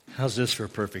How's this for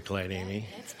perfect light, Amy?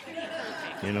 It's pretty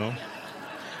perfect. You know?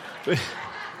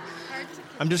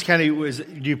 I'm just kind of,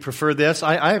 do you prefer this?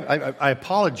 I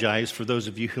apologize for those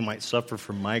of you who might suffer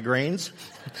from migraines.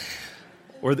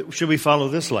 Or should we follow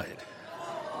this light?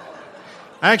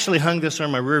 I actually hung this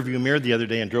on my rearview mirror the other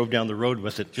day and drove down the road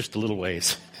with it just a little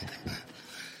ways.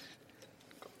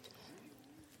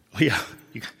 Yeah.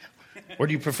 Or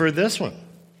do you prefer this one?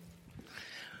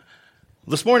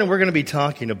 This morning we're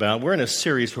in a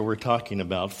series where we're talking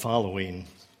about following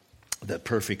that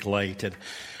perfect light. And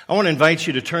I want to invite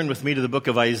you to turn with me to the book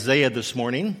of Isaiah this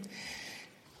morning. And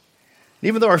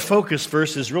even though our focus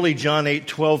verse is really John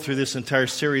 8:12 through this entire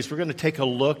series, we're going to take a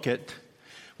look at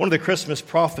one of the Christmas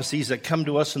prophecies that come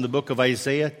to us in the book of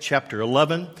Isaiah, chapter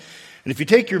 11. And if you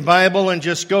take your Bible and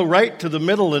just go right to the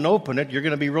middle and open it, you're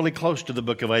going to be really close to the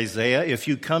book of Isaiah. If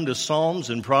you come to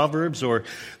Psalms and Proverbs or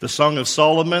the Song of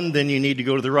Solomon, then you need to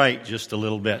go to the right just a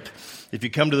little bit. If you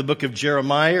come to the book of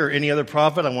Jeremiah or any other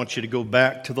prophet, I want you to go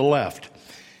back to the left.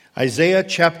 Isaiah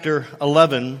chapter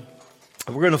 11,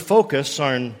 we're going to focus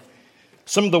on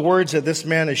some of the words that this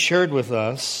man has shared with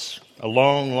us a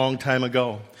long, long time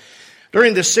ago.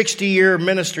 During the 60-year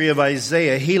ministry of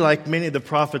Isaiah, he, like many of the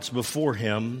prophets before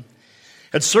him,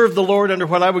 had served the Lord under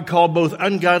what I would call both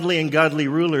ungodly and godly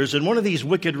rulers. And one of these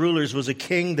wicked rulers was a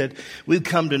king that we've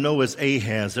come to know as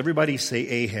Ahaz. Everybody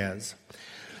say Ahaz.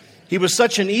 He was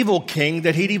such an evil king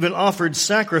that he'd even offered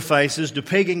sacrifices to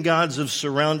pagan gods of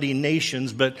surrounding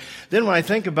nations. But then when I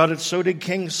think about it, so did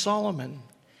King Solomon,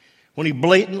 when he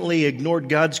blatantly ignored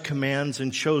God's commands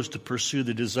and chose to pursue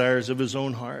the desires of his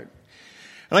own heart.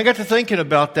 And I got to thinking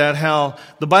about that, how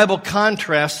the Bible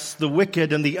contrasts the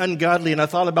wicked and the ungodly. And I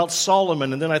thought about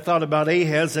Solomon, and then I thought about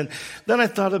Ahaz, and then I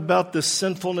thought about the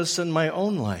sinfulness in my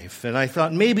own life. And I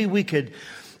thought maybe we could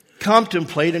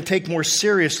contemplate and take more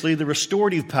seriously the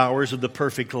restorative powers of the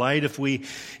perfect light if we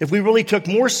really took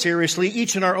more seriously,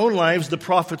 each in our own lives, the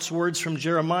prophet's words from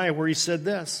Jeremiah, where he said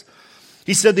this.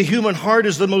 He said, "The human heart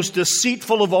is the most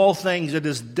deceitful of all things. It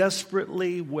is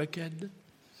desperately wicked."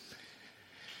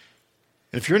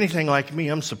 And if you're anything like me,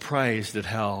 I'm surprised at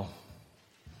how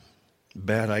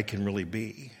bad I can really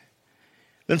be.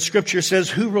 Then Scripture says,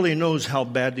 who really knows how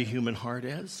bad the human heart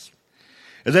is?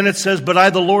 And then it says, "But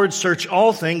I, the Lord, search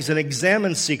all things and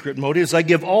examine secret motives. I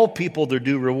give all people their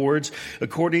due rewards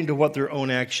according to what their own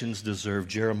actions deserve."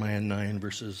 Jeremiah 19,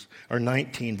 verses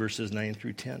 9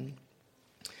 through 10.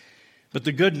 But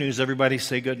the good news, everybody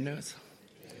say good news.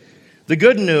 The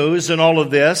good news in all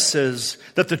of this is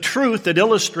that the truth that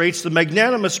illustrates the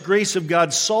magnanimous grace of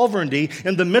God's sovereignty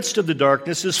in the midst of the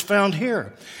darkness is found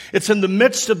here. It's in the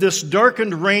midst of this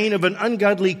darkened reign of an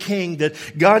ungodly king that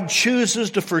God chooses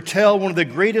to foretell one of the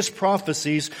greatest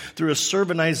prophecies through his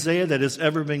servant Isaiah that has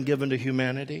ever been given to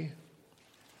humanity.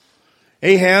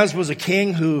 Ahaz was a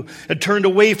king who had turned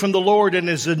away from the Lord, and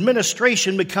his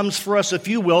administration becomes for us, if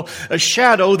you will, a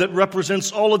shadow that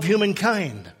represents all of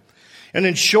humankind. And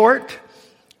in short,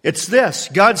 it's this.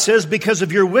 God says, because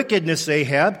of your wickedness,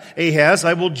 Ahaz,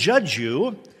 I will judge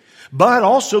you. But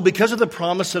also because of the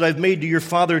promise that I've made to your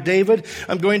father David,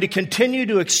 I'm going to continue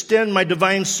to extend my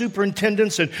divine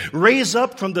superintendence and raise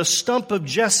up from the stump of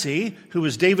Jesse, who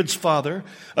is David's father,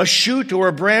 a shoot or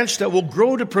a branch that will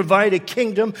grow to provide a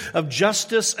kingdom of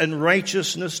justice and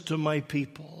righteousness to my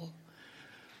people.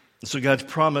 And so God's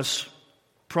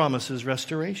promises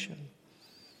restoration.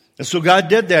 And so God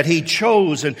did that. He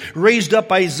chose and raised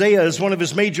up Isaiah as one of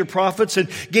his major prophets and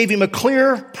gave him a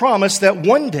clear promise that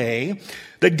one day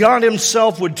that God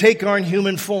himself would take on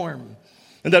human form.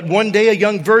 And that one day a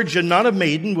young virgin, not a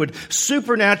maiden, would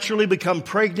supernaturally become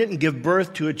pregnant and give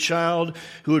birth to a child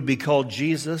who would be called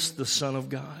Jesus, the Son of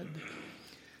God.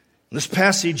 This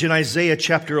passage in Isaiah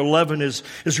chapter 11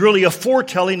 is really a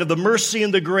foretelling of the mercy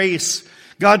and the grace,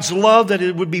 God's love that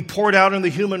it would be poured out on the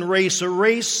human race, a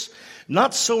race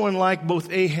not so unlike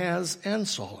both Ahaz and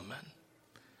Solomon.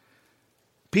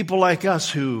 People like us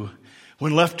who,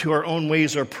 when left to our own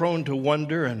ways, are prone to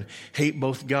wonder and hate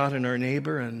both God and our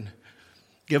neighbor, and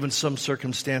given some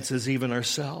circumstances, even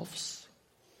ourselves.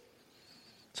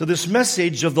 So this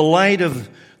message of the light of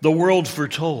the world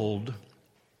foretold,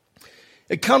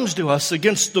 it comes to us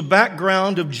against the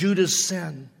background of Judah's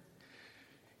sin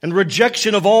and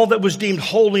rejection of all that was deemed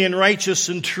holy and righteous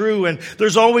and true. And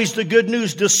there's always the good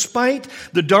news. Despite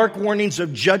the dark warnings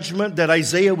of judgment that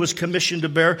Isaiah was commissioned to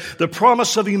bear, the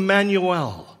promise of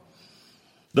Emmanuel,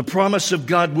 the promise of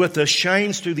God with us,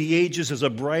 shines through the ages as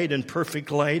a bright and perfect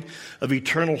light of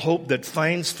eternal hope that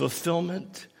finds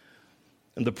fulfillment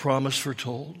in the promise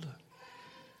foretold.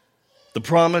 The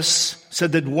promise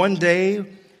said that one day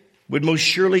would most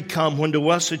surely come when to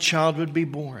us a child would be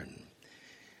born.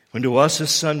 when to us a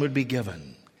son would be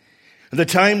given. And the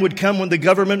time would come when the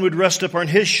government would rest upon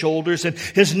his shoulders, and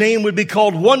his name would be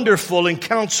called Wonderful and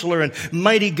Counselor and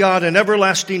Mighty God and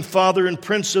Everlasting Father and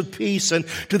Prince of Peace. And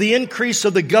to the increase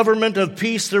of the government of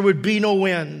peace there would be no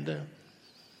end.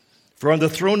 For on the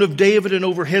throne of David and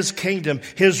over his kingdom,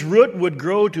 his root would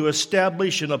grow to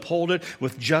establish and uphold it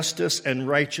with justice and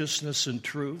righteousness and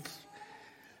truth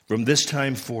from this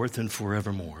time forth and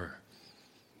forevermore.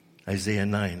 Isaiah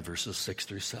 9, verses 6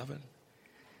 through 7.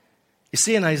 You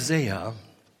see, in Isaiah,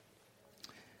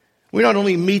 we not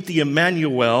only meet the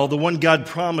Emmanuel, the one God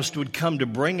promised would come to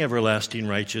bring everlasting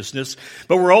righteousness,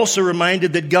 but we're also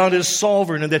reminded that God is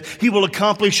sovereign and that He will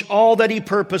accomplish all that He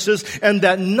purposes, and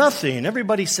that nothing,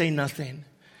 everybody say nothing,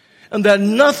 and that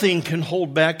nothing can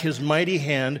hold back His mighty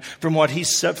hand from what He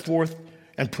set forth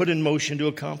and put in motion to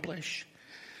accomplish.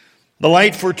 The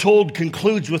light foretold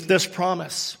concludes with this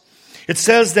promise. It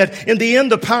says that in the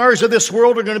end, the powers of this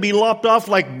world are going to be lopped off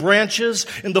like branches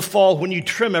in the fall when you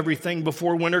trim everything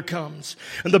before winter comes.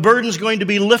 And the burden's going to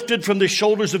be lifted from the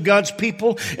shoulders of God's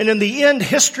people. And in the end,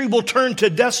 history will turn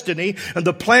to destiny, and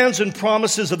the plans and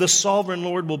promises of the sovereign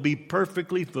Lord will be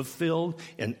perfectly fulfilled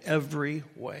in every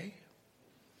way.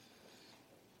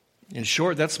 In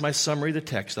short, that's my summary of the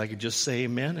text. I could just say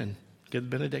amen and give the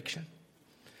benediction.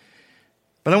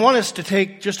 But I want us to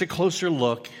take just a closer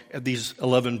look at these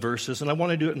 11 verses, and I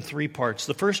want to do it in 3 parts.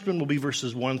 The first one will be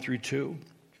verses 1 through 2.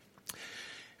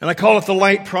 And I call it the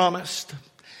light promised.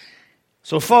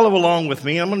 So follow along with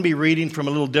me. I'm going to be reading from a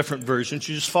little different version.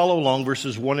 So just follow along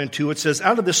verses 1 and 2. It says,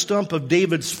 out of the stump of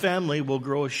David's family will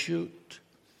grow a shoot.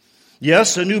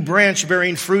 Yes, a new branch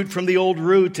bearing fruit from the old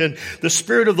root, and the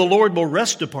Spirit of the Lord will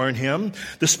rest upon him,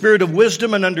 the Spirit of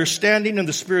wisdom and understanding, and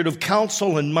the Spirit of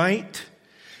counsel and might,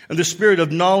 and the spirit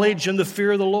of knowledge and the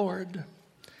fear of the Lord. You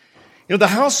know, the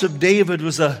house of David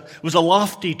was a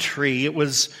lofty tree. It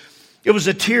was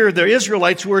a tier. The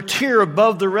Israelites were a tier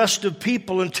above the rest of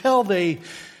people until they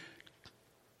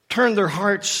turned their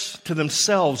hearts to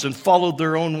themselves and followed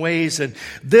their own ways. And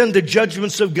then the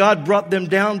judgments of God brought them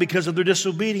down because of their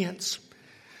disobedience.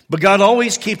 But God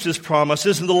always keeps His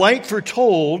promises. And the light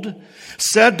foretold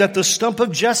said that the stump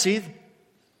of Jesse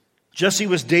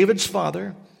was David's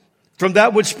father, from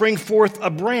that would spring forth a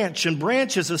branch. And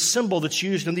branch is a symbol that's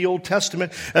used in the Old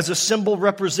Testament as a symbol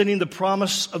representing the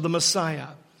promise of the Messiah.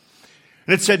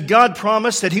 And it said God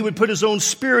promised that He would put His own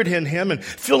Spirit in him and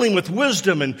fill him with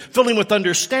wisdom and fill him with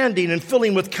understanding and fill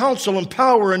him with counsel and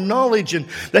power and knowledge, and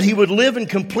that he would live in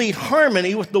complete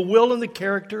harmony with the will and the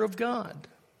character of God.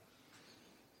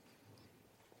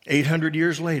 800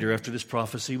 years later, after this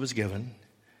prophecy was given,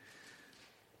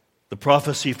 the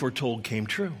prophecy foretold came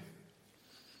true.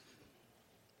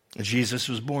 Jesus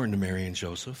was born to Mary and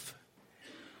Joseph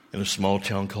in a small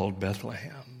town called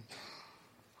Bethlehem.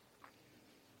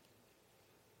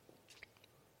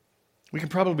 We can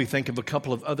probably think of a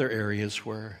couple of other areas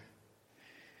where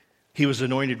He was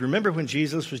anointed. Remember when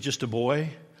Jesus was just a boy?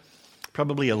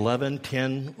 Probably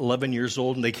 11 years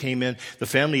old, and they came in. The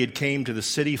family had came to the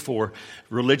city for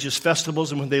religious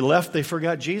festivals, and when they left, they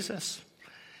forgot Jesus.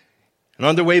 And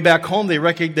on their way back home, they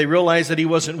realized that He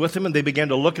wasn't with them, and they began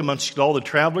to look amongst all the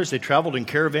travelers. They traveled in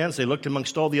caravans. They looked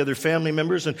amongst all the other family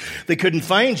members, and they couldn't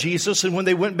find Jesus. And when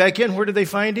they went back in, where did they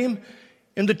find Him?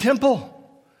 In the temple.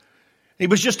 He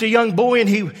was just a young boy, and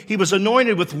he was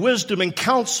anointed with wisdom and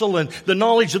counsel and the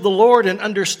knowledge of the Lord and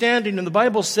understanding. And the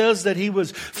Bible says that he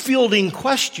was fielding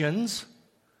questions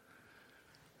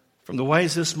from the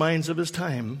wisest minds of his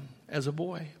time as a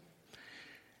boy.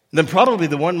 And then probably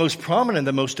the one most prominent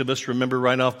that most of us remember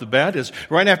right off the bat is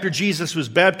right after Jesus was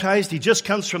baptized. He just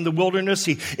comes from the wilderness.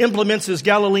 He implements his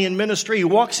Galilean ministry. He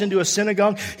walks into a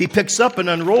synagogue. He picks up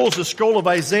and unrolls the scroll of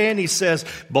Isaiah, and he says,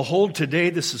 "Behold, today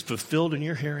this is fulfilled in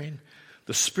your hearing.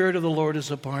 The Spirit of the Lord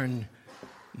is upon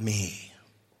me."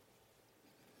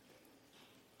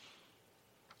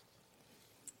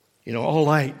 You know, all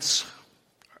lights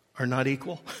are not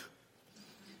equal.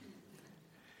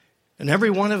 And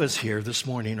every one of us here this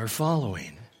morning are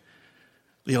following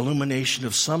the illumination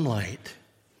of some light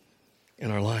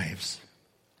in our lives.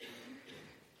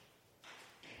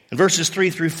 In verses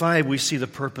 3 through 5, we see the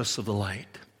purpose of the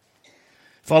light.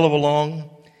 Follow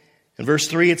along. In verse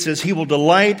 3, it says, "He will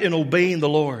delight in obeying the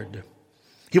Lord.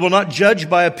 He will not judge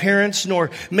by appearance, nor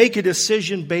make a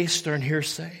decision based on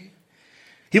hearsay.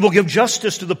 He will give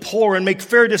justice to the poor and make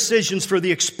fair decisions for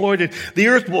the exploited. The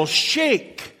earth will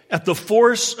shake at the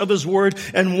force of His word,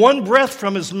 and one breath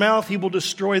from His mouth He will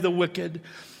destroy the wicked.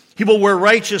 He will wear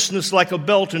righteousness like a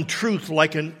belt and truth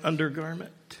like an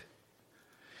undergarment."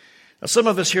 Now, some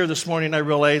of us here this morning, I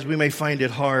realize we may find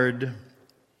it hard.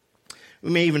 We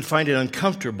may even find it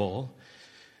uncomfortable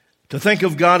to think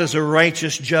of God as a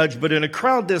righteous judge, but in a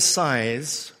crowd this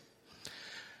size,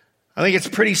 I think it's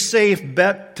a pretty safe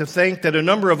bet to think that a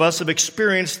number of us have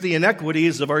experienced the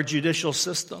inequities of our judicial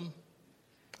system.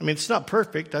 I mean, it's not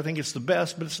perfect. I think it's the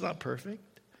best, but it's not perfect.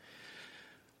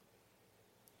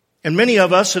 And many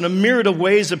of us, in a myriad of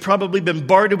ways, have probably been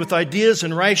bombarded with ideas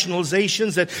and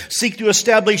rationalizations that seek to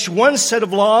establish one set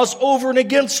of laws over and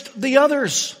against the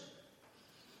others.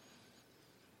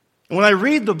 And when I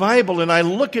read the Bible and I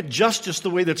look at justice the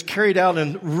way that's carried out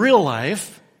in real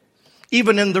life,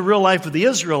 even in the real life of the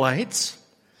Israelites,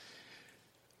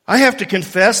 I have to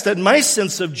confess that my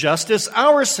sense of justice,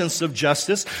 our sense of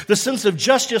justice, the sense of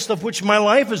justice of which my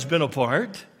life has been a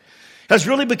part, has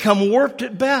really become warped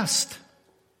at best.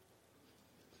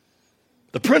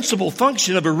 The principal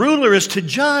function of a ruler is to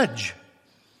judge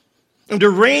and to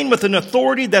reign with an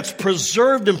authority that's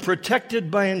preserved and protected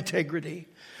by integrity.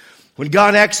 When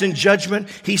God acts in judgment,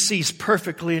 He sees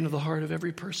perfectly into the heart of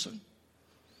every person.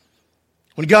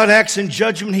 When God acts in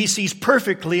judgment, He sees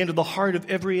perfectly into the heart of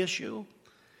every issue.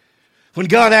 When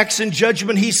God acts in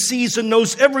judgment, He sees and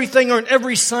knows everything on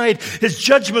every side. His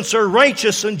judgments are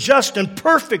righteous and just and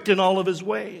perfect in all of His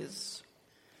ways.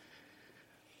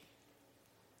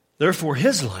 Therefore,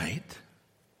 His light,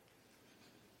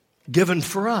 given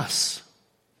for us,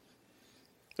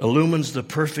 illumines the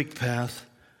perfect path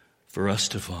for us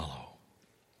to follow.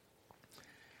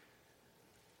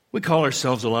 We call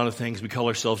ourselves a lot of things. We call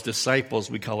ourselves disciples.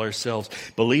 We call ourselves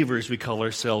believers. We call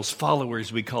ourselves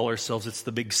followers. We call ourselves, it's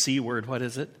the big C word. What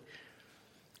is it?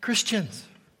 Christians.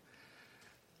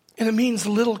 And it means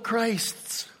little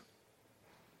Christs.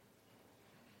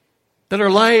 That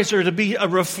our lives are to be a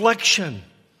reflection,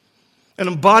 an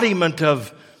embodiment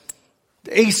of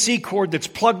the AC cord that's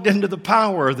plugged into the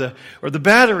power, or the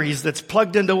batteries that's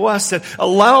plugged into us, that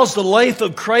allows the life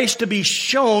of Christ to be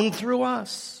shown through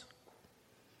us.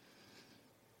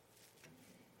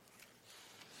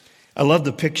 I love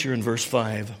the picture in verse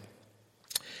 5.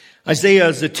 Isaiah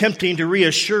is attempting to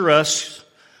reassure us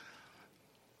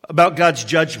about God's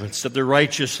judgments, that they're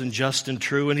righteous and just and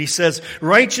true. And he says,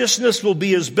 righteousness will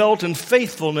be his belt and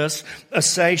faithfulness a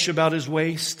sash about his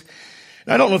waist.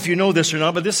 And I don't know if you know this or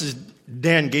not, but this is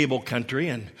Dan Gable country.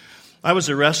 And I was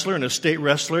a wrestler and a state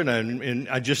wrestler, and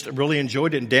I just really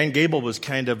enjoyed it. And Dan Gable was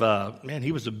kind of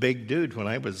he was a big dude when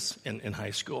I was in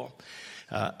high school.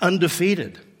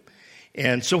 Undefeated.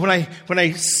 And so when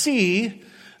I see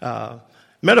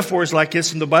metaphors like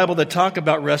this in the Bible that talk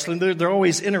about wrestling, they're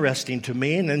always interesting to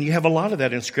me. And then you have a lot of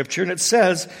that in Scripture. And it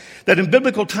says that in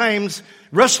biblical times,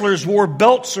 wrestlers wore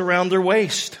belts around their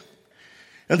waist.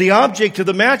 And the object of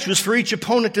the match was for each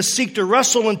opponent to seek to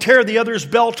wrestle and tear the other's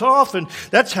belt off. And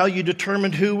that's how you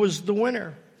determined who was the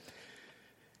winner.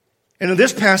 And in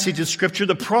this passage of Scripture,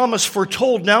 the promise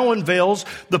foretold now unveils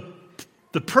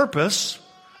the purpose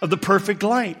of the perfect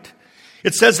light.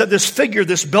 It says that this figure,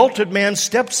 this belted man,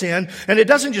 steps in, and it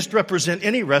doesn't just represent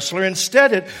any wrestler.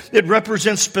 Instead, it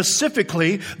represents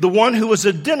specifically the one who was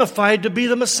identified to be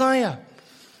the Messiah.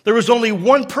 There was only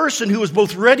one person who was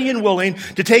both ready and willing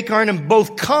to take on and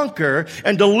both conquer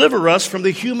and deliver us from the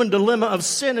human dilemma of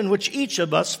sin in which each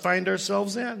of us find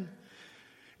ourselves in.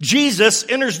 Jesus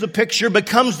enters the picture,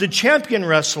 becomes the champion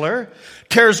wrestler,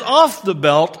 tears off the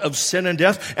belt of sin and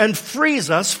death, and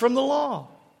frees us from the law.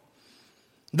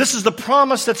 This is the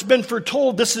promise that's been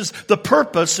foretold. This is the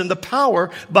purpose and the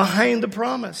power behind the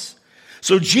promise.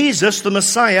 So Jesus, the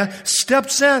Messiah,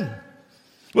 steps in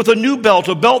with a new belt,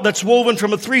 a belt that's woven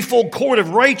from a threefold cord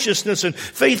of righteousness and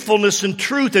faithfulness and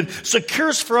truth, and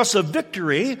secures for us a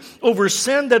victory over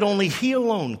sin that only He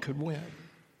alone could win.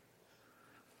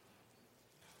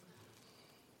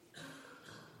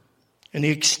 And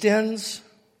He extends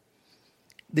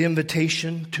the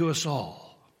invitation to us all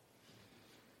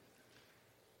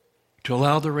to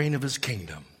allow the reign of His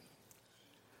kingdom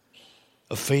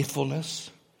of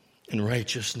faithfulness and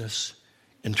righteousness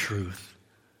and truth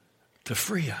to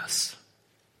free us.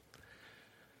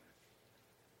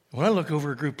 When I look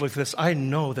over a group like this, I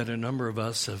know that a number of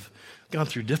us have gone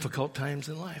through difficult times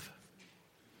in life.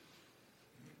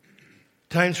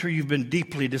 Times where you've been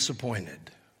deeply disappointed,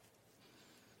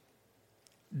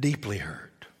 deeply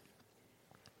hurt.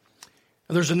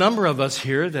 And there's a number of us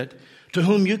here that to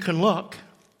whom you can look,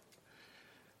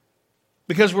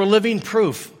 because we're living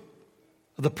proof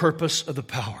of the purpose of the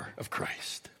power of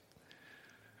Christ.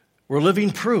 We're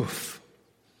living proof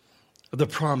of the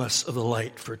promise of the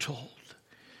light foretold.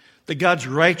 That God's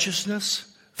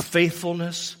righteousness,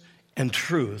 faithfulness, and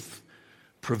truth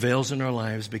prevails in our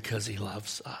lives because He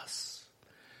loves us.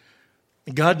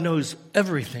 And God knows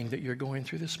everything that you're going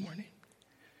through this morning.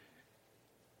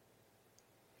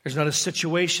 There's not a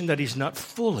situation that he's not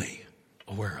fully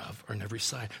aware of on every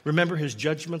side. Remember, his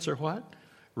judgments are what?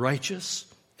 Righteous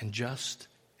and just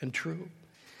and true.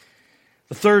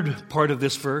 The third part of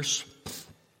this verse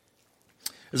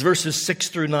is verses 6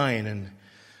 through 9, and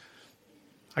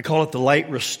I call it the light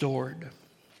restored,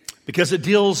 because it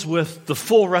deals with the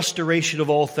full restoration of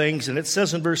all things. And it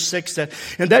says in verse 6 that,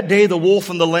 "In that day the wolf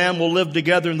and the lamb will live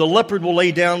together, and the leopard will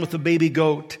lay down with the baby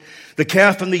goat. The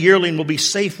calf and the yearling will be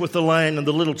safe with the lion, and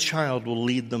the little child will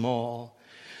lead them all.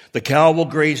 The cow will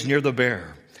graze near the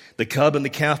bear. The cub and the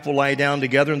calf will lie down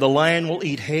together, and the lion will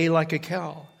eat hay like a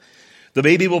cow. The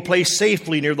baby will play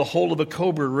safely near the hole of a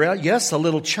cobra. Yes, a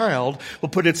little child will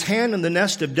put its hand in the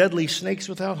nest of deadly snakes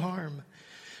without harm.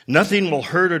 Nothing will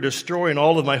hurt or destroy in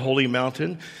all of my holy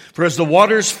mountain. For as the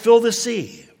waters fill the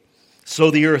sea,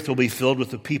 so the earth will be filled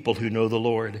with the people who know the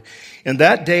Lord. In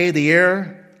that day, the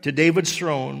heir to David's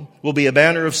throne will be a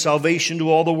banner of salvation to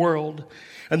all the world.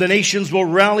 And the nations will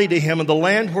rally to him, and the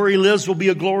land where he lives will be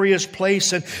a glorious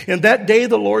place. And in that day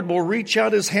the Lord will reach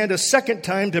out his hand a second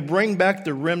time to bring back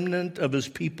the remnant of his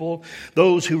people,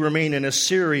 those who remain in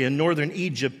Assyria and northern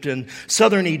Egypt and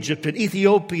southern Egypt and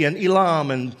Ethiopia and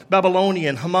Elam and Babylonia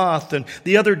and Hamath and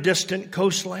the other distant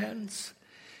coastlands."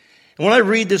 And when I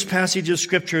read this passage of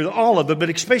Scripture, all of it, but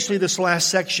especially this last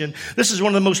section, this is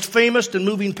one of the most famous and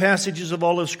moving passages of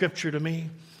all of Scripture to me.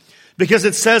 Because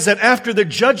it says that after the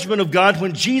judgment of God,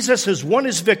 when Jesus has won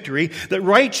his victory, that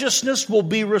righteousness will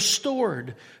be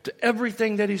restored to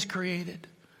everything that he's created.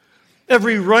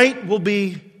 Every wrong will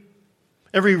be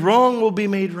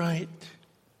made right.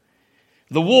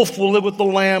 The wolf will live with the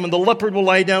lamb, and the leopard will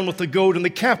lie down with the goat, and the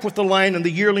calf with the lion, and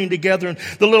the yearling together, and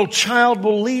the little child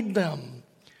will lead them.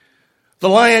 The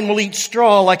lion will eat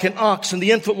straw like an ox, and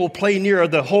the infant will play near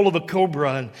the hole of a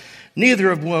cobra, and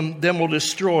neither of them will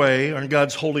destroy on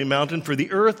God's holy mountain, for the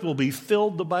earth will be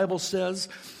filled, the Bible says,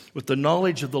 with the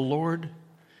knowledge of the Lord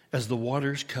as the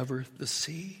waters cover the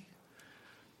sea.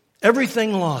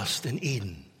 Everything lost in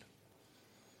Eden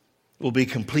will be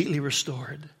completely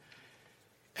restored,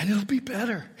 and it'll be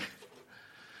better.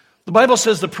 The Bible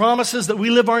says the promises that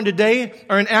we live on today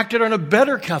are enacted on a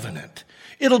better covenant.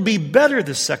 It'll be better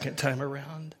the second time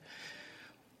around.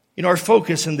 You know, our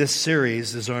focus in this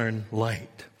series is on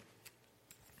light.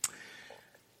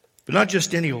 But not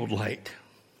just any old light.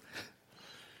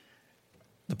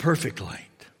 The perfect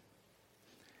light.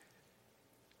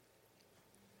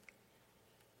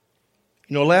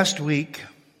 You know, last week,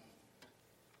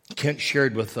 Kent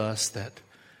shared with us that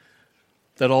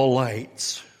all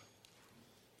lights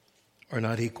are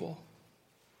not equal.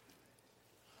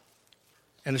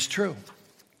 And it's true.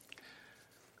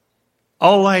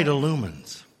 All light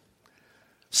illumines.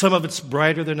 Some of it's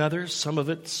brighter than others. Some of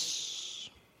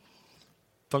it's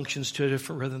functions to a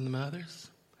different rhythm than others.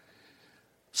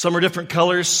 Some are different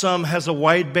colors. Some has a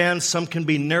wide band. Some can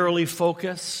be narrowly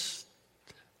focused.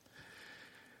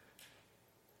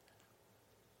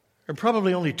 There are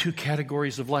probably only two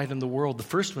categories of light in the world. The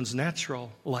first one's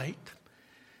natural light.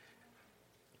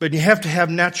 But you have to have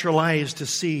natural eyes to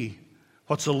see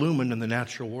what's illumined in the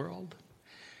natural world.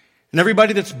 And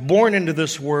everybody that's born into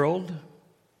this world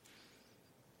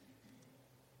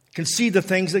can see the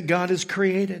things that God has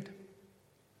created.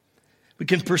 We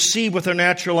can perceive with our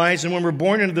natural eyes, and when we're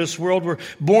born into this world, we're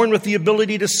born with the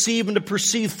ability to see and to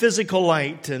perceive physical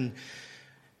light. And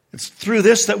it's through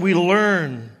this that we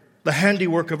learn the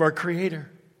handiwork of our Creator.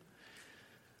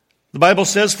 The Bible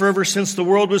says, "For ever since the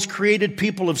world was created,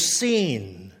 people have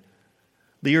seen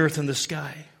the earth and the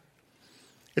sky."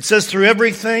 It says through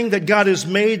everything that God has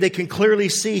made, they can clearly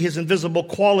see His invisible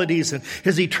qualities and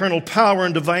His eternal power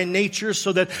and divine nature,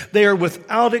 so that they are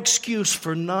without excuse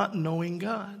for not knowing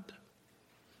God.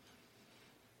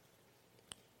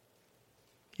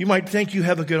 You might think you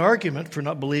have a good argument for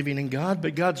not believing in God,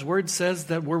 but God's Word says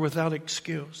that we're without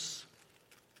excuse.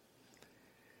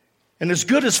 And as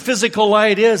good as physical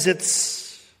light is,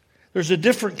 there's a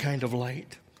different kind of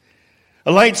light.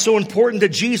 A light so important that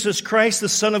Jesus Christ, the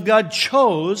Son of God,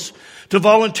 chose to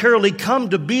voluntarily come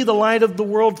to be the light of the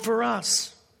world for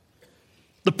us.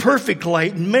 The perfect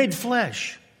light made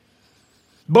flesh.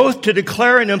 Both to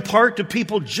declare and impart to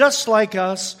people just like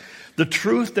us the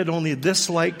truth that only this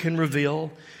light can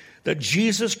reveal, that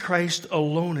Jesus Christ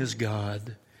alone is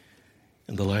God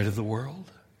and the light of the world.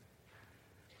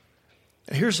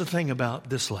 And here's the thing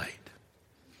about this light.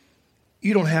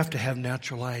 You don't have to have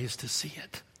natural eyes to see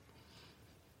it.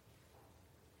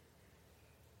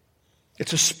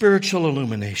 It's a spiritual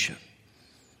illumination.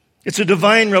 It's a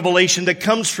divine revelation that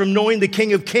comes from knowing the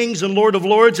King of Kings and Lord of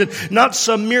Lords, and not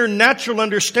some mere natural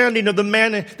understanding of the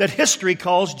man that history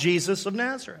calls Jesus of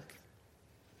Nazareth.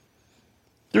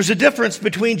 There's a difference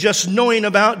between just knowing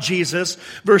about Jesus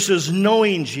versus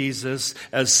knowing Jesus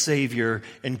as Savior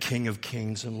and King of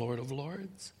Kings and Lord of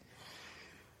Lords.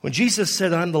 When Jesus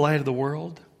said, "I'm the light of the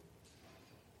world,"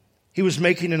 he was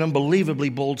making an unbelievably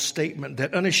bold statement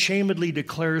that unashamedly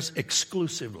declares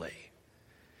exclusively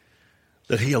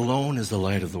that he alone is the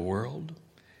light of the world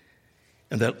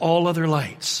and that all other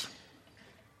lights,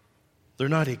 they're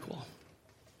not equal,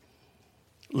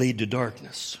 lead to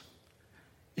darkness.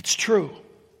 It's true.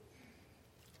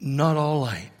 Not all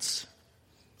lights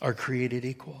are created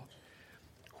equal.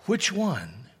 Which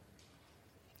one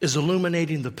is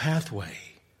illuminating the pathway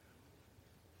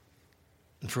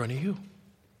in front of you?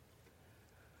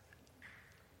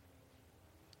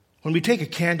 When we take a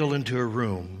candle into a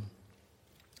room,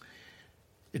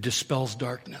 it dispels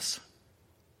darkness.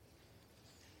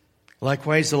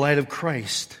 Likewise, the light of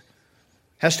Christ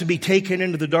has to be taken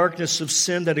into the darkness of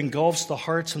sin that engulfs the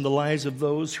hearts and the lives of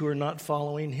those who are not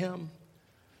following Him.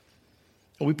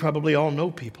 We probably all know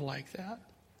people like that.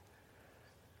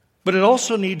 But it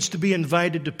also needs to be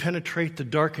invited to penetrate the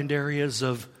darkened areas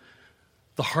of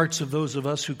the hearts of those of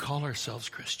us who call ourselves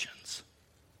Christians.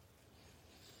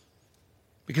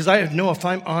 Because I know, if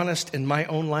I'm honest, in my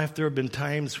own life, there have been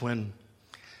times when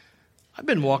I've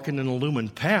been walking an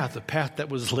illumined path, a path that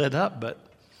was lit up, but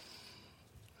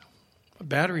my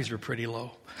batteries were pretty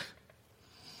low.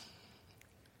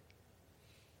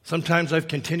 Sometimes I've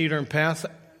continued on path.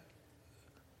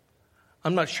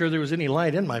 I'm not sure there was any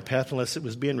light in my path unless it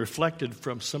was being reflected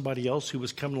from somebody else who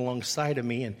was coming alongside of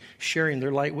me and sharing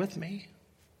their light with me.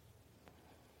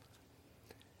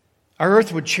 Our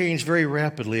earth would change very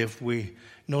rapidly if we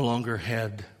no longer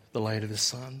had the light of the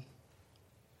sun.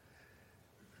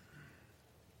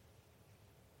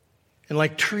 And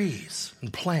like trees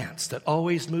and plants that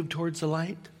always move towards the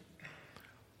light,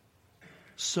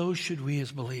 so should we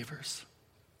as believers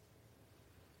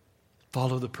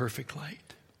follow the perfect light.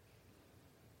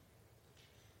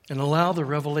 And allow the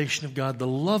revelation of God, the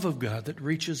love of God that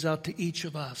reaches out to each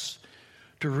of us,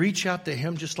 to reach out to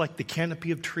Him just like the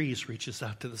canopy of trees reaches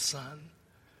out to the sun.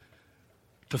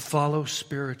 To follow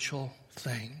spiritual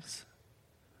things.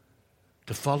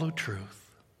 To follow truth.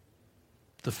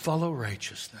 To follow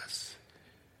righteousness.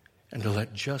 And to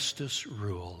let justice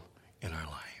rule in our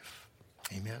life.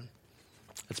 Amen.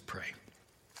 Let's pray.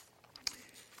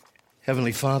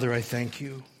 Heavenly Father, I thank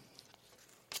You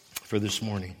for this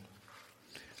morning.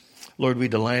 Lord, we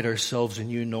delight ourselves in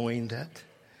You, knowing that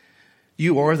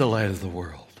You are the light of the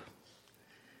world.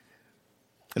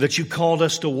 And that You called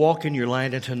us to walk in Your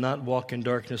light and to not walk in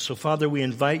darkness. So, Father, we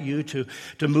invite You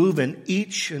to move in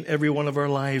each and every one of our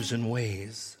lives in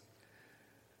ways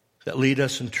that lead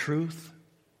us in truth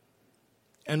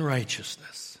and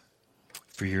righteousness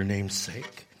for Your name's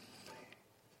sake.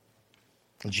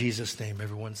 In Jesus' name,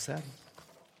 everyone said,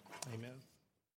 amen.